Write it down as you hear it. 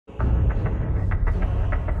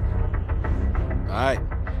Alright.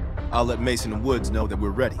 I'll let Mason and Woods know that we're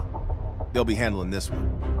ready. They'll be handling this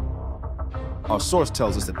one. Our source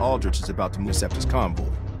tells us that Aldrich is about to move Scepter's convoy.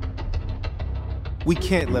 We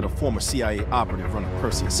can't let a former CIA operative run a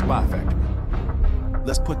Perseus spy factory.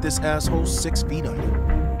 Let's put this asshole 6 feet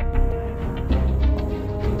under.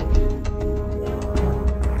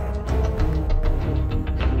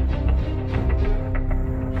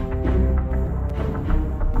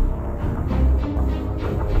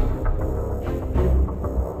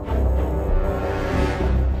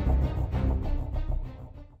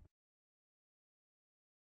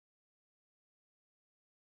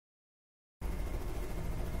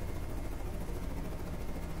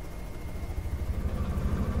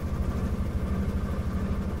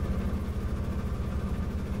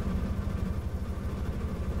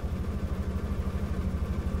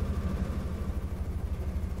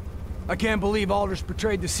 I can't believe Aldrich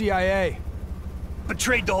betrayed the CIA.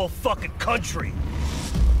 Betrayed the whole fucking country.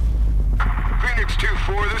 Phoenix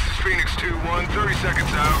 2-4, this is Phoenix 2-1, 30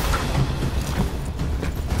 seconds out.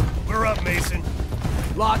 We're up, Mason.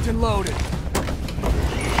 Locked and loaded.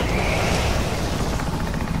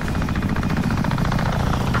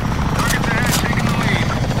 Targets ahead, taking the lead.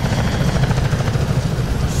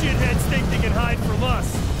 Shitheads think they can hide from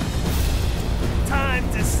us. Time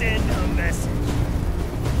to send a message.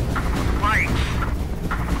 Right.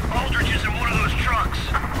 Aldrich is in one of those trucks.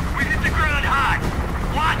 We hit the ground hot.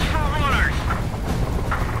 Watch for runners.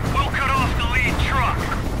 We'll cut off the lead truck.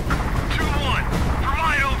 2-1.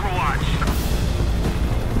 Provide overwatch.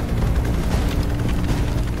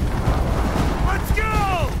 Let's go!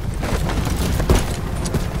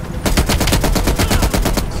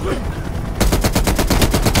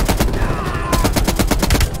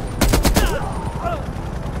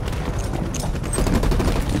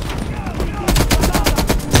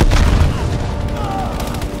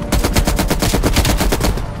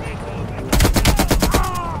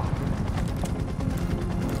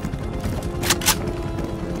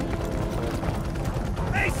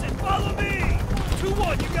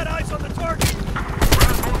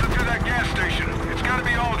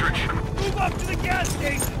 Up to the gas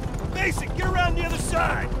station! Mason, get around the other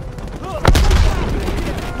side!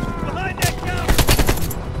 Behind that counter!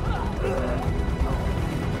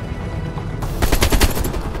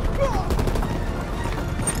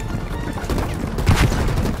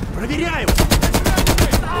 Проверяем!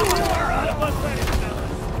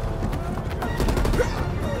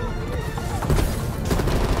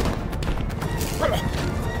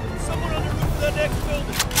 Someone on the roof of that next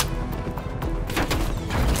building!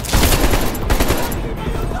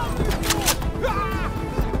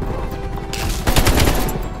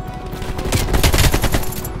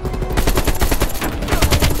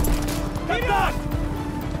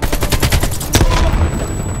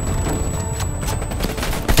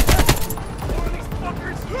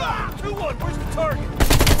 Where's the target?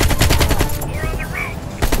 More on the roof.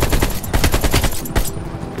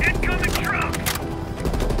 Incoming truck.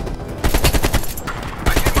 I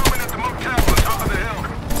see movement at the motel on top of the hill.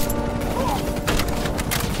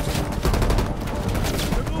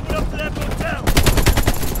 They're moving up to that motel.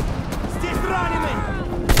 Здесь раненый!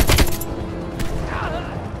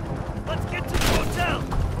 Let's get to the motel.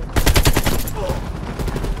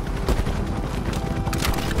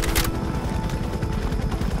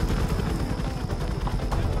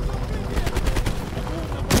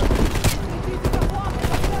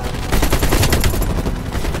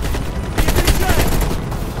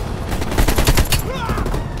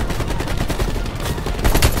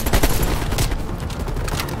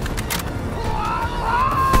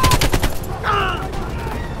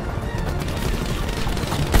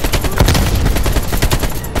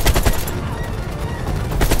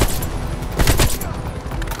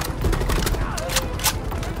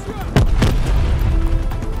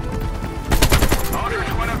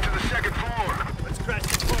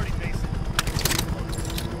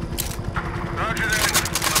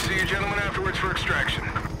 For extraction.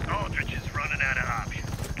 Aldrich is running out of options.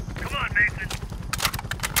 Come on, Mason.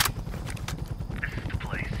 This is the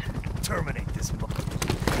place. Terminate this mother.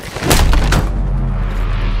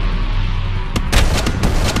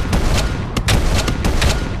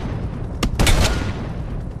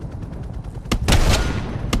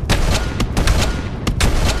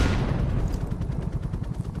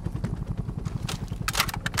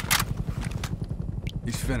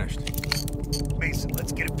 He's finished. Mason,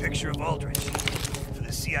 let's get a picture of Aldrich for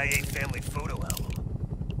the CIA family photo album.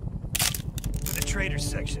 For the traders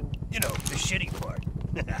section. You know, the shitty part.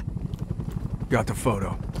 Got the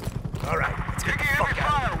photo. All right, let's get the Taking fuck heavy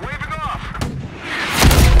out. fire, waving off.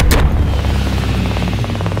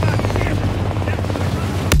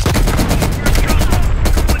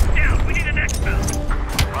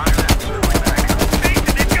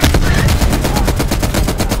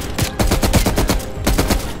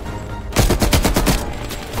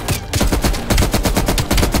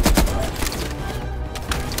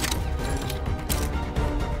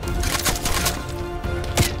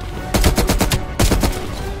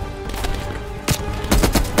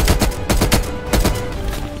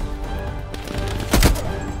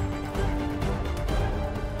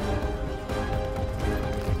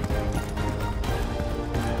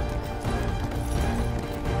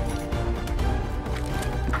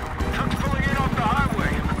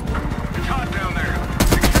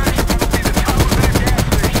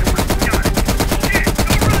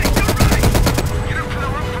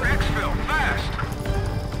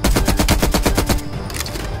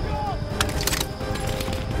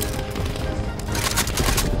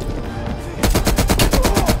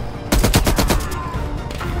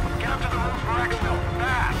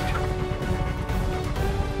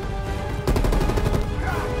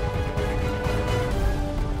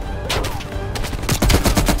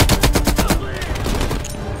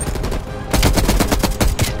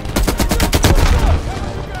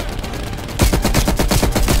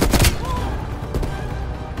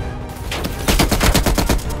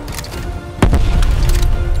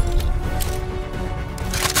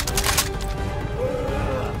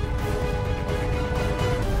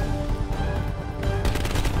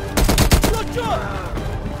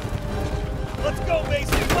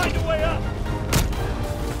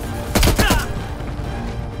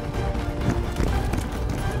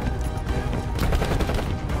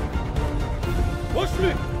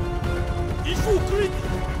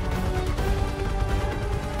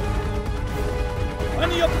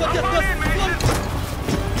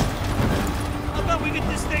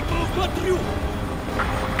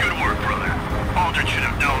 Good work, brother. Aldrich should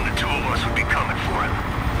have known the two of us would be coming.